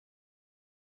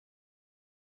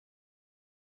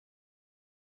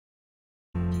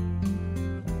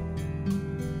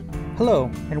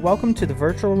Hello, and welcome to the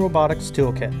Virtual Robotics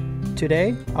Toolkit.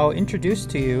 Today, I'll introduce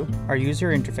to you our user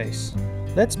interface.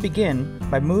 Let's begin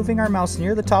by moving our mouse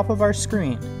near the top of our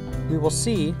screen. We will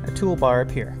see a toolbar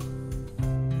appear.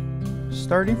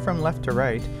 Starting from left to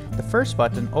right, the first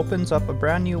button opens up a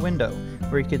brand new window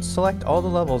where you can select all the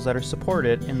levels that are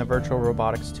supported in the Virtual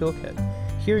Robotics Toolkit.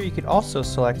 Here you could also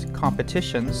select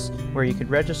competitions where you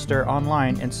could register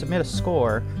online and submit a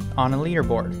score on a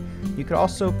leaderboard. You could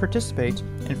also participate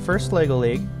in First LEGO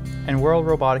League and World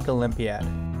Robotic Olympiad.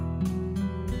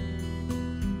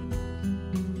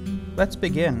 Let's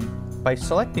begin by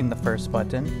selecting the first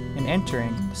button and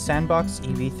entering the Sandbox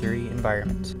EV3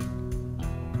 environment.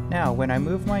 Now, when I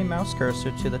move my mouse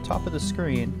cursor to the top of the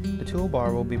screen, the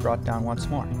toolbar will be brought down once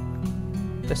more.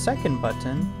 The second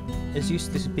button is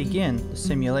used to begin the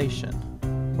simulation,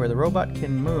 where the robot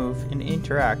can move and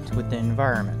interact with the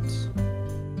environment.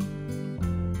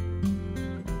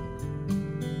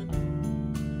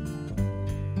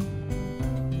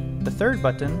 The third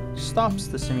button stops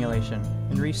the simulation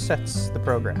and resets the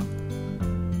program.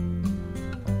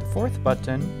 The fourth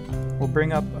button will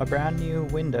bring up a brand new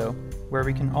window where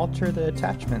we can alter the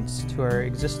attachments to our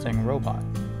existing robot.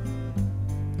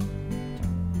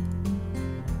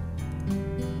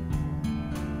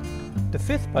 The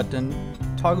fifth button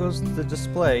toggles the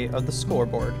display of the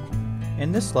scoreboard.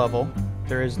 In this level,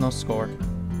 there is no score.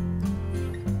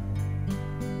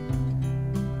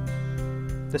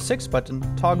 The sixth button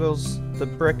toggles the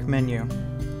brick menu.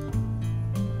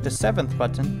 The seventh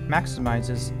button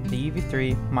maximizes the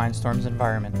EV3 Mindstorms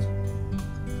environment.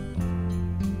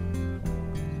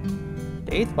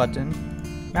 The eighth button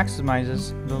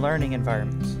maximizes the learning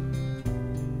environment.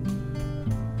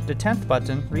 The 10th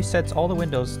button resets all the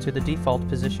windows to the default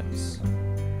positions.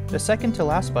 The second to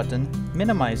last button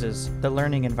minimizes the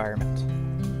learning environment.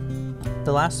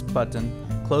 The last button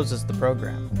closes the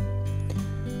program.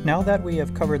 Now that we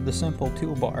have covered the simple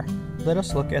toolbar, let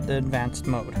us look at the advanced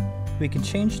mode. We can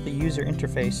change the user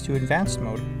interface to advanced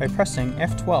mode by pressing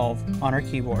F12 on our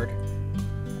keyboard.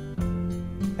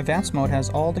 Advanced mode has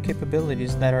all the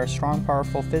capabilities that our strong,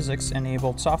 powerful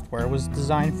physics-enabled software was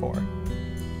designed for.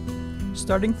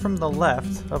 Starting from the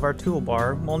left of our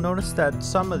toolbar, we'll notice that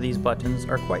some of these buttons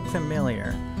are quite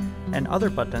familiar, and other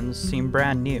buttons seem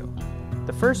brand new.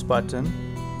 The first button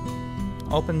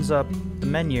opens up the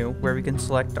menu where we can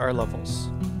select our levels.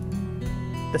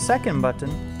 The second button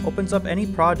opens up any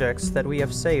projects that we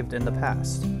have saved in the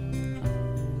past.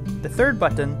 The third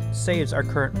button saves our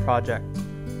current project.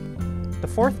 The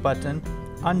fourth button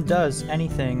undoes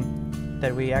anything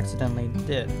that we accidentally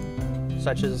did,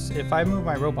 such as if I move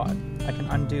my robot, I can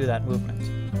undo that movement.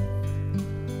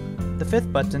 The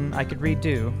fifth button, I could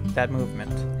redo that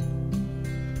movement.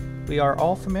 We are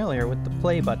all familiar with the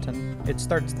play button. It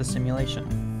starts the simulation.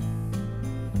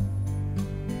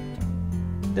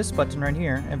 This button right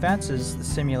here advances the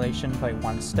simulation by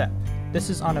one step. This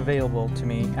is unavailable to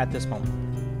me at this moment.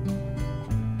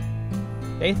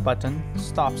 The eighth button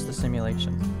stops the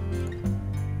simulation.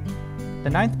 The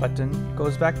ninth button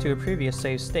goes back to a previous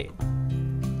save state.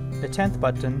 The 10th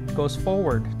button goes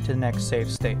forward to the next save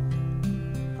state.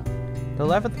 The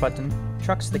 11th button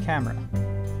trucks the camera.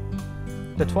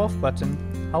 The 12th button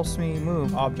helps me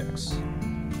move objects.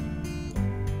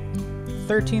 The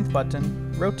 13th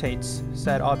button rotates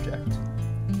said object.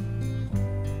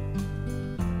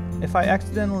 If I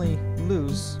accidentally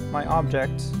lose my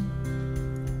object,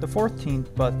 the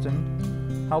 14th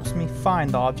button helps me find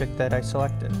the object that I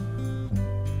selected.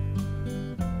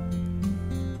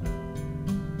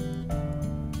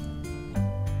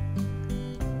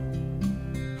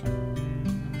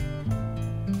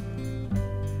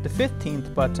 The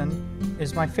 15th button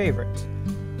is my favorite.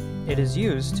 It is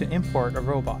used to import a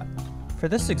robot. For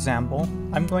this example,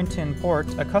 I'm going to import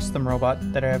a custom robot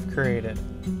that I have created,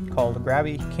 called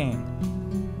Grabby King.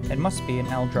 It must be in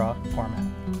LDRAW format.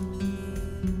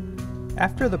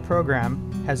 After the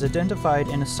program has identified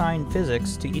and assigned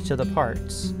physics to each of the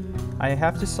parts, I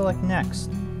have to select Next.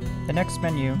 The Next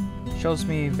menu shows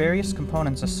me various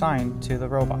components assigned to the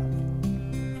robot.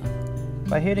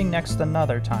 By hitting Next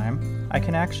another time, I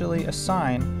can actually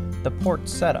assign the port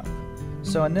setup.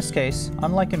 So in this case,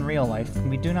 unlike in real life,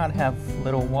 we do not have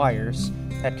little wires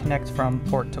that connect from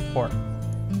port to port.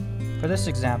 For this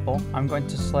example, I'm going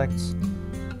to select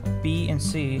B and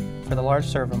C for the large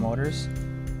servo motors,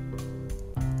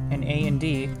 and A and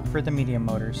D for the medium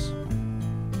motors.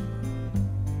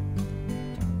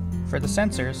 For the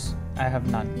sensors, I have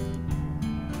none.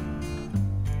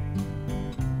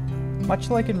 Much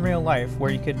like in real life,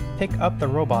 where you could pick up the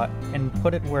robot and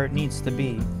put it where it needs to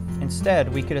be,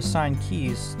 instead we could assign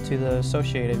keys to the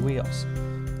associated wheels.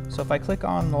 So if I click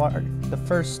on the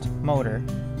first motor,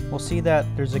 we'll see that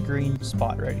there's a green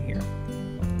spot right here.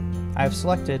 I've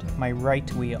selected my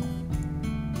right wheel.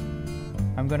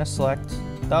 I'm going to select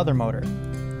the other motor.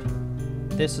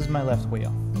 This is my left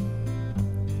wheel.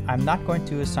 I'm not going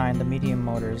to assign the medium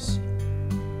motors.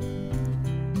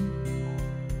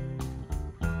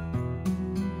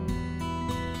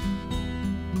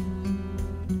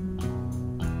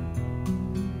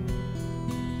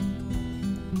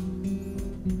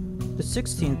 The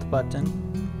 16th button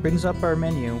brings up our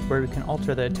menu where we can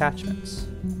alter the attachments.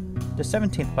 The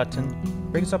 17th button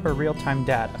brings up our real-time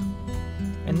data.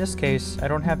 In this case, I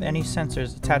don't have any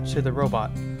sensors attached to the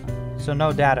robot, so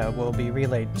no data will be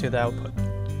relayed to the output.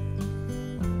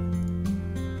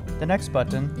 The next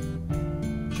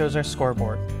button shows our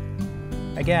scoreboard.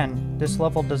 Again, this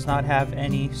level does not have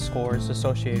any scores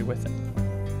associated with it.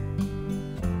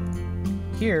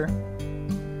 Here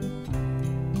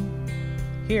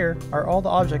are all the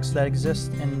objects that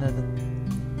exist in the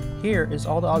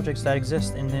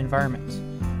environment.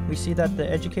 We see that the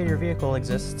educator vehicle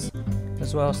exists,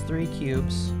 as well as 3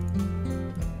 cubes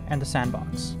and the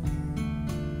sandbox.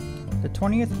 The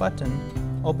 20th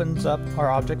button opens up our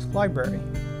objects library.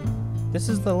 This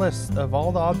is the list of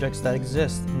all the objects that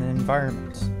exist in the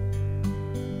environment.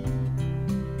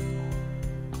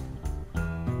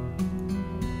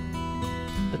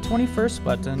 The 21st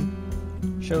button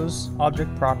shows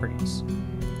object properties.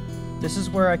 This is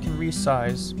where I can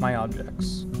resize my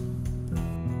objects.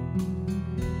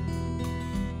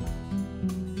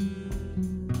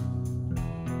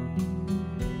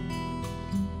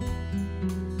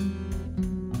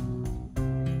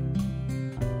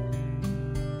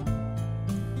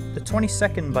 The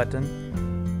 22nd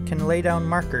button can lay down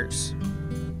markers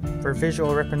for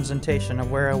visual representation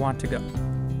of where I want to go.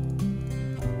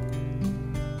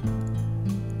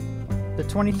 The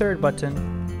 23rd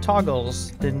button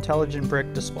toggles the intelligent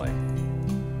brick display.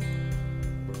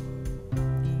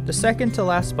 The second to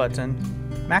last button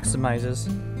maximizes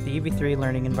the EV3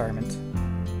 learning environment.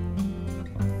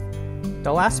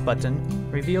 The last button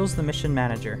reveals the mission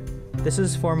manager. This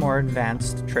is for more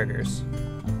advanced triggers.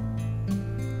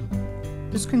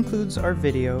 This concludes our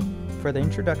video for the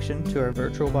introduction to our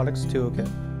Virtual Robotics Toolkit.